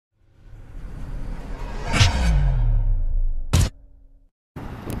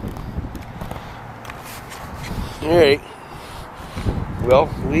Alright. Well,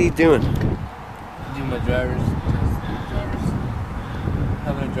 what are you doing? Do my driver's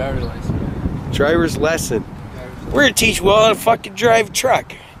having a driver's license. Driver's lesson. We're gonna teach Will how to fucking drive a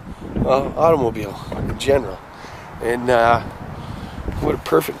truck. Well, automobile in general. And what a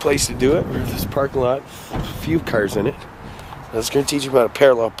perfect place to do it. We're in this parking lot, a few cars in it. I was gonna teach him how to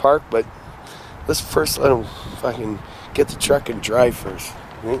parallel park, but let's first let him fucking get the truck and drive first.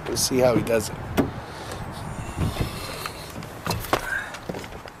 Right? Let's see how he does it.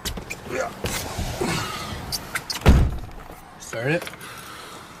 Start it.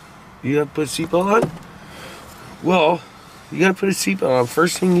 You gotta put a seatbelt on? Well, you gotta put a seatbelt on.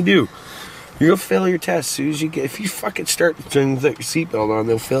 First thing you do. You're gonna fail your test as soon as you get. If you fucking start turning without your seatbelt on,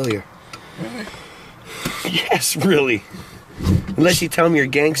 they'll fail you. Really? Yes, really. Unless you tell them you're a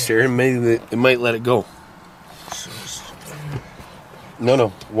gangster, and maybe they might let it go. No,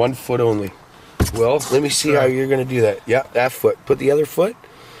 1 foot only. Well, let me see how you're gonna do that. Yeah, that foot. Put the other foot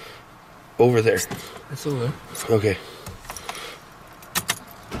over there. It's over. Okay.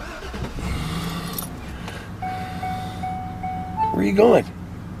 Where are you going?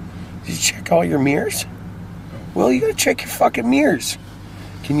 Did you check all your mirrors? Well, you gotta check your fucking mirrors.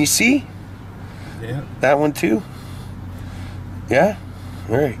 Can you see? Yeah. That one too? Yeah?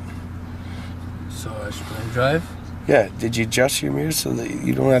 Alright. So I should go and drive? Yeah, did you adjust your mirrors so that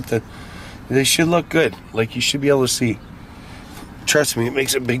you don't have to... They should look good. Like, you should be able to see. Trust me, it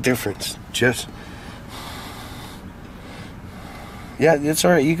makes a big difference. Just... Yeah, it's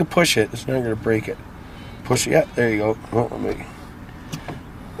alright. You can push it. It's not going to break it. Push it. Yeah, there you go. Oh, let me...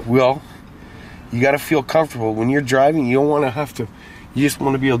 Will, you got to feel comfortable. When you're driving, you don't want to have to... You just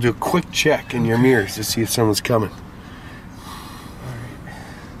want to be able to do a quick check in your mirrors to see if someone's coming.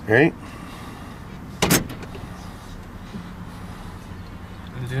 Alright?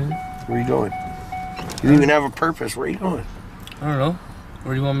 Where are you going? You didn't even have a purpose. Where are you going? I don't know.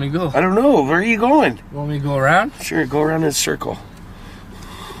 Where do you want me to go? I don't know. Where are you going? You want me to go around? Sure, go around in a circle.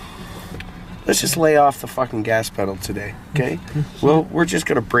 Let's just lay off the fucking gas pedal today, okay? Well, we're just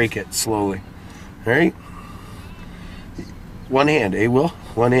going to brake it slowly. Alright? One hand, eh, Will?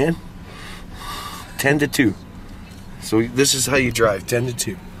 One hand. 10 to 2. So this is how you drive, 10 to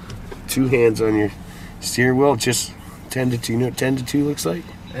 2. 2 hands on your steering wheel, just 10 to 2. You know what 10 to 2 looks like?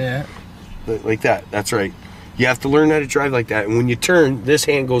 Yeah. Like that. That's right. You have to learn how to drive like that. And when you turn, this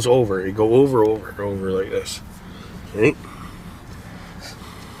hand goes over. You go over like this. Right?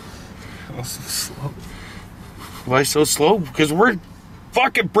 Oh, so slow. Why so slow? Because we're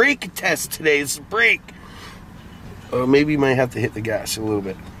fucking braking test today. It's a brake. Maybe you might have to hit the gas a little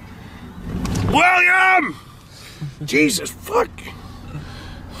bit. William! Jesus, fuck.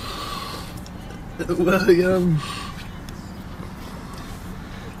 William.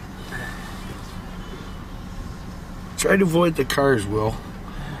 Try to avoid the cars, Will.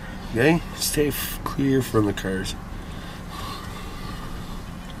 Okay? Stay clear from the cars.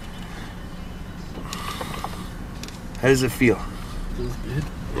 How does it feel? Feels good.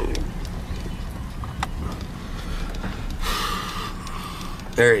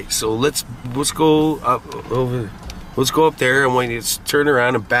 Alright, so let's go up over. Let's go up there. I want you to turn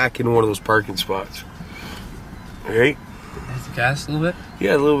around and back into one of those parking spots. Alright? Hit the gas a little bit?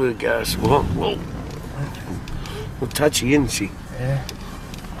 Yeah, a little bit of gas. Whoa. We'll touch you, isn't she? Yeah.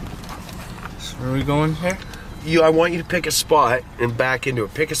 So where are we going here? I want you to pick a spot and back into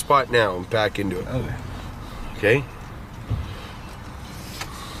it. Pick a spot now and back into it. Okay. Okay?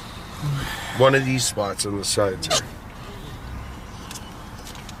 One of these spots on the sides.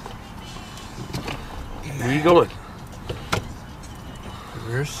 Where are you going?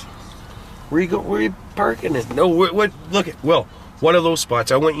 Reverse. Where are you parking it? No, what? Look at Will. One of those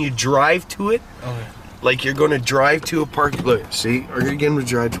spots. I want you to drive to it. Okay. Like you're going to drive to a park. Look, see, are you going to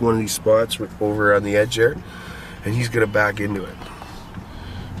drive to one of these spots over on the edge there, and he's going to back into it.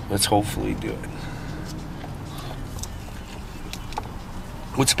 Let's hopefully do it.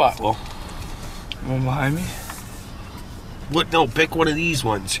 What spot, Will? One behind me? What? No, pick one of these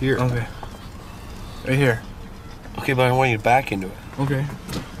ones here. Okay. Right here. Okay, but I want you to back into it. Okay.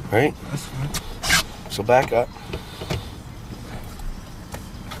 Right? That's fine. So back up.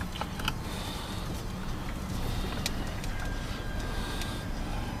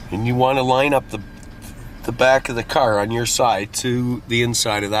 And you want to line up the back of the car on your side to the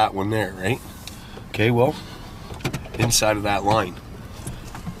inside of that one there, right? Okay, well, inside of that line.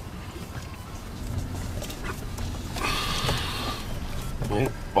 Right,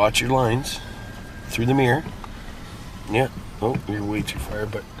 watch your lines through the mirror. Yeah. Oh, you're way too far,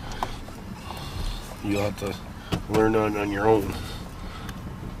 but you'll have to learn on your own.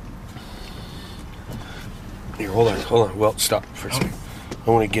 Here, hold on. Well, stop for a second.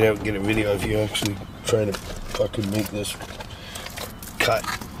 I want to get out and get a video of you actually trying to fucking make this cut.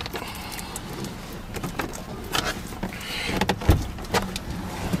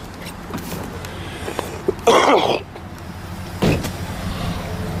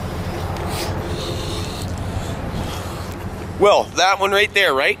 Well, that one right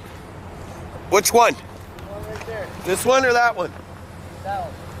there, right? Which one? The one right there. This one or that one? That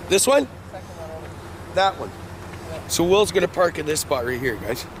one. This one? Second one over. That one. Yeah. So Will's gonna park in this spot right here,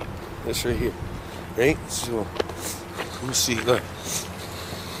 guys. This right here. Right? So let me see. Look.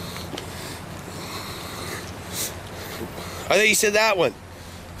 I thought you said that one.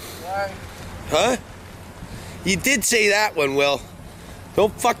 Sorry. Huh? You did say that one, Will.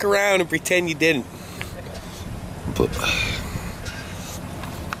 Don't fuck around and pretend you didn't.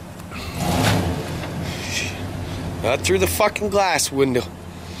 Not through the fucking glass window.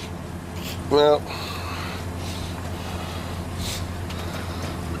 Well.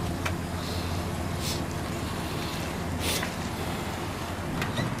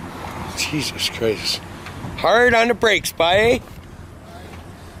 Jesus Christ. Hard on the brakes, bye.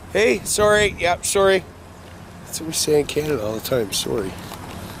 Hey, sorry. Yep, sorry. That's what we say in Canada all the time. Sorry.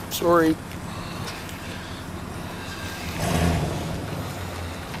 Sorry.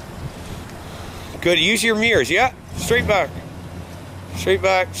 Good. Use your mirrors. Yeah. Straight back. Straight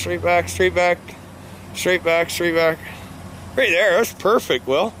back. Straight back. Straight back. Straight back. Straight back. Right there. That's perfect,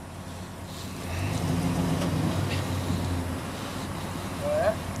 Will.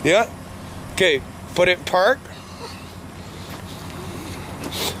 Yeah. Okay. Put it in park.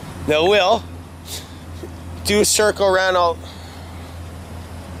 Now, Will, do a circle around all.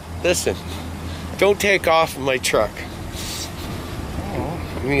 Listen. Don't take off in my truck.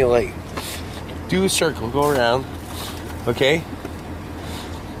 Give me a light. Do a circle, go around, okay?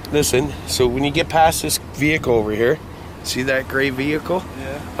 Listen, so when you get past this vehicle over here, see that gray vehicle?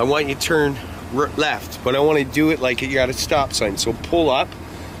 Yeah. I want you to turn left, but I want to do it like you got a stop sign. So pull up,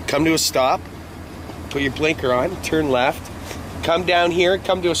 come to a stop, put your blinker on, turn left, come down here,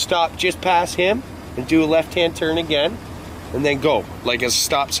 come to a stop just past him, and do a left-hand turn again, and then go, like as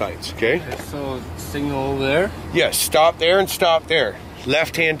stop signs, okay? Okay, so signal over there? Yes, stop there and stop there.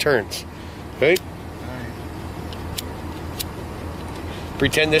 Left-hand turns. Okay?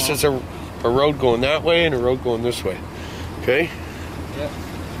 Pretend this is a road going that way and a road going this way. Okay? Yep.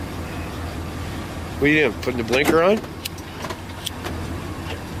 What are you doing? Putting the blinker on?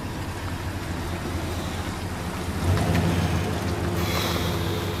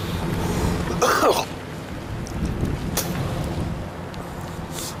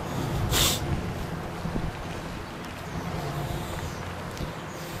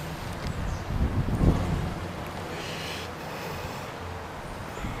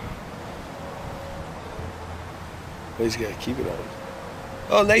 He's got to keep it on.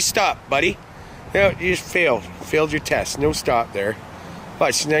 Oh, nice stop, buddy. No, you just failed. Failed your test. No stop there.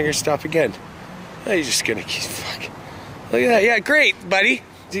 Watch, now you're going to stop again. Oh, you're just going to keep fucking. Look at that. Yeah, great, buddy.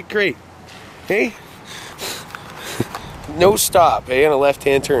 Did great. Hey? No stop, eh? And a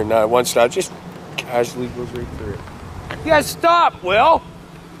left-hand turn. Not one stop. Just casually goes right through it. You got to stop, Will.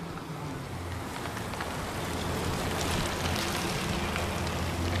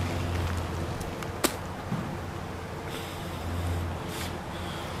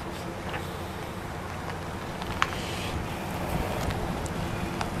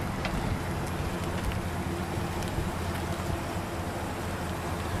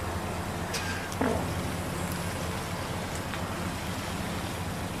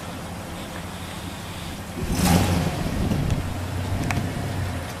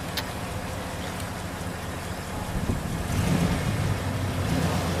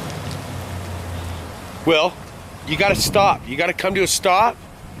 Well, you got to stop. You got to come to a stop,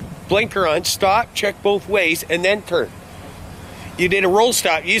 blinker on, stop, check both ways, and then turn. You did a roll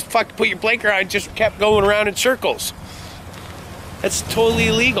stop. You just fucking put your blinker on and just kept going around in circles. That's totally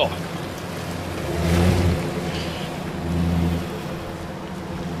illegal.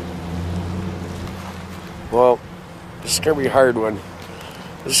 Well, this is going to be a hard one.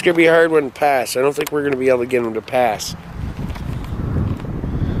 This is going to be a hard one to pass. I don't think we're going to be able to get him to pass.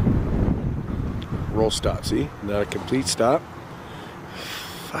 Roll stop, see? Not a complete stop.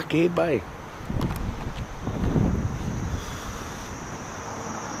 Fuck, hey, bye.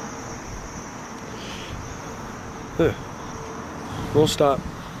 Huh. Roll stop.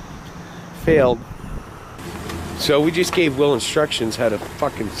 Failed. So we just gave Will instructions how to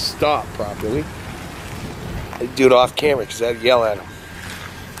fucking stop properly. I do it off camera because I'd yell at him.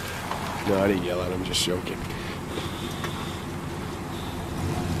 No, I didn't yell at him, just joking.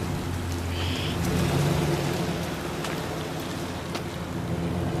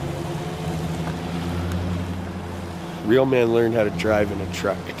 Real men learn how to drive in a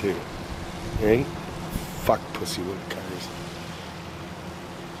truck too. Right? Fuck pussy little cars.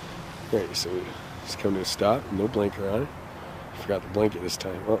 Right, so we just come to a stop, no blinker on it. Forgot the blinker this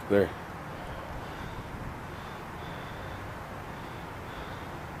time. Oh, there.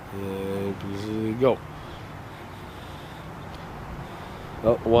 And go.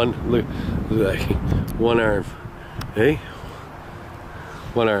 Oh, one arm. Hey?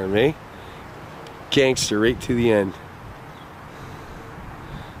 One arm, eh? Gangster right to the end.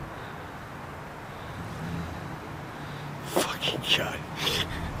 Fucking God.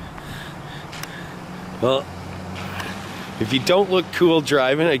 Well, if you don't look cool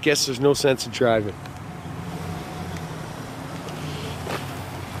driving, I guess there's no sense in driving.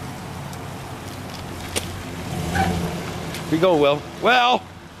 We go, Will. Well.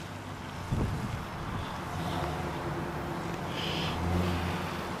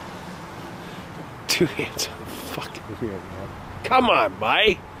 Two hands on the fucking wheel, man. Come on,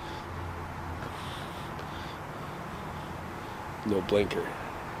 bye. No blinker.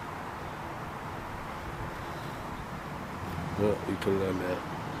 Oh, he put it on that.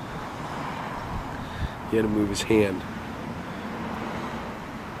 He had to move his hand.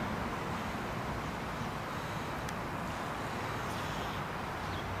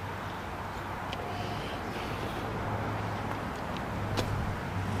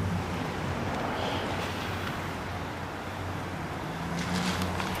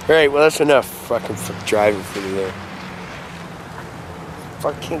 Alright, well that's enough fucking driving for me there.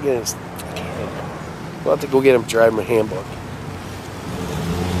 Fuck, can't get his hand. We'll have to go get him driving my handbook.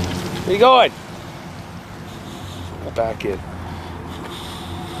 Where you going? Back in.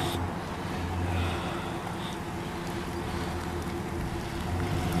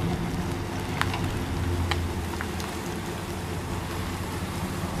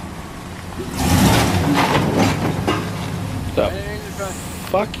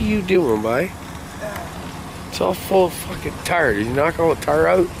 Fuck are you doing, bye? It's all full of fucking tires. Did you knock all the tire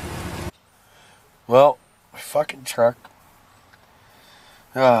out? Well, my fucking truck.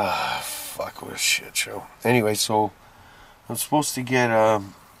 Fuck, what a shit show. Anyway, so I'm supposed to get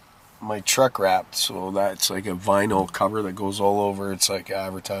my truck wrapped, so that's like a vinyl cover that goes all over. It's like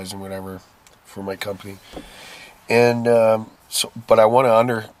advertising, whatever, for my company. And but I want to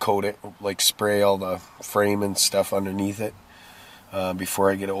undercoat it, like spray all the frame and stuff underneath it. Before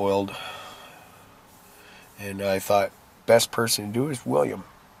I get it oiled. And I thought best person to do it is William.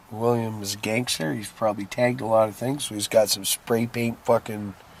 William is a gangster. He's probably tagged a lot of things, so he's got some spray paint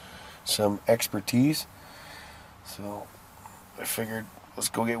some expertise. So I figured let's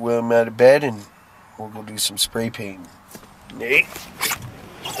go get William out of bed and we'll go do some spray painting. Nate.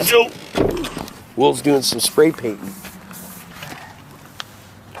 So Will's doing some spray painting.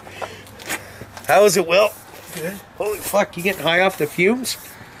 How is it, Will? Good. Holy fuck, you getting high off the fumes?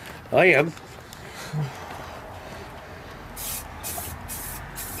 I am.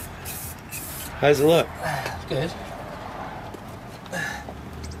 How's it look? Good.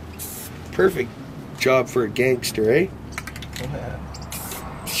 Perfect job for a gangster, eh?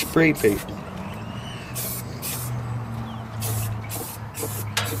 Yeah. Spray paint.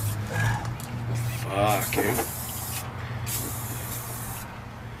 Fuck, eh?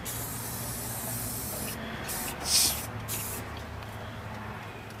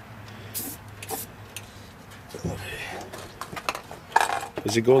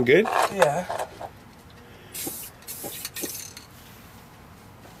 Is it going good? Yeah.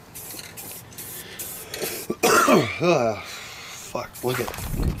 Fuck, look at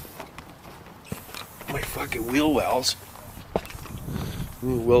my fucking wheel wells.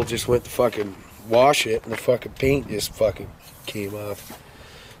 Will just went to fucking wash it and the fucking paint just fucking came off.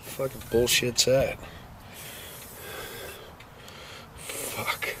 Fucking bullshit's that?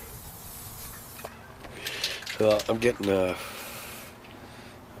 Fuck. I'm getting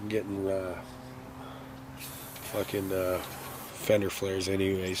fucking fender flares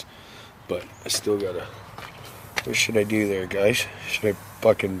anyways, but I still gotta. What should I do there, guys? Should I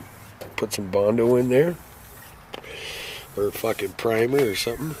fucking put some Bondo in there? Or fucking primer or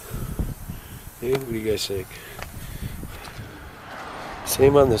something? Hey, what do you guys think?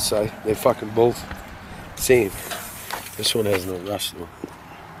 Same on this side. They fucking both same. This one has no rust though.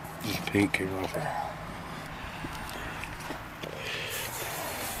 Just paint came off it.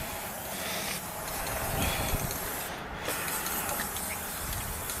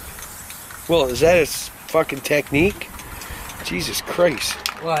 Well, is that his fucking technique? Jesus Christ.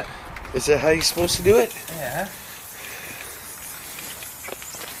 What? Is that how you're supposed to do it? Yeah.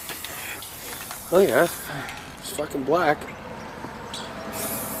 Oh yeah. It's fucking black.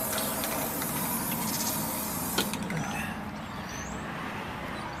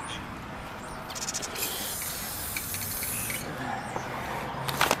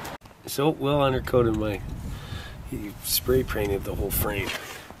 So Will undercoated he spray painted the whole frame.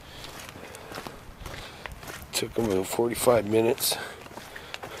 Took him about 45 minutes.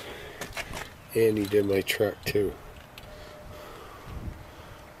 And he did my truck too.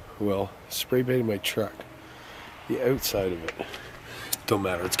 Well, spray painted my truck. The outside of it. Don't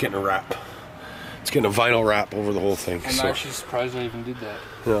matter, it's getting a wrap. It's getting a vinyl wrap over the whole thing. I'm actually surprised I even did that.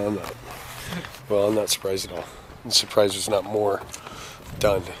 No, I'm not. Well, I'm not surprised at all. I'm surprised there's not more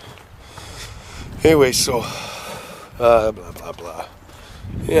done. Anyway, so, blah, blah, blah.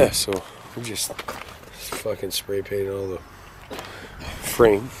 Yeah, so we just fucking spray painted all the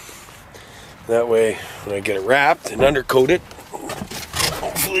frame. That way, when I get it wrapped and undercoated,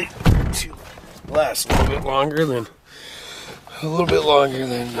 hopefully it'll last a little bit longer than,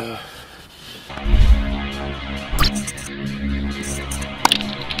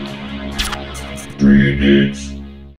 Drainage.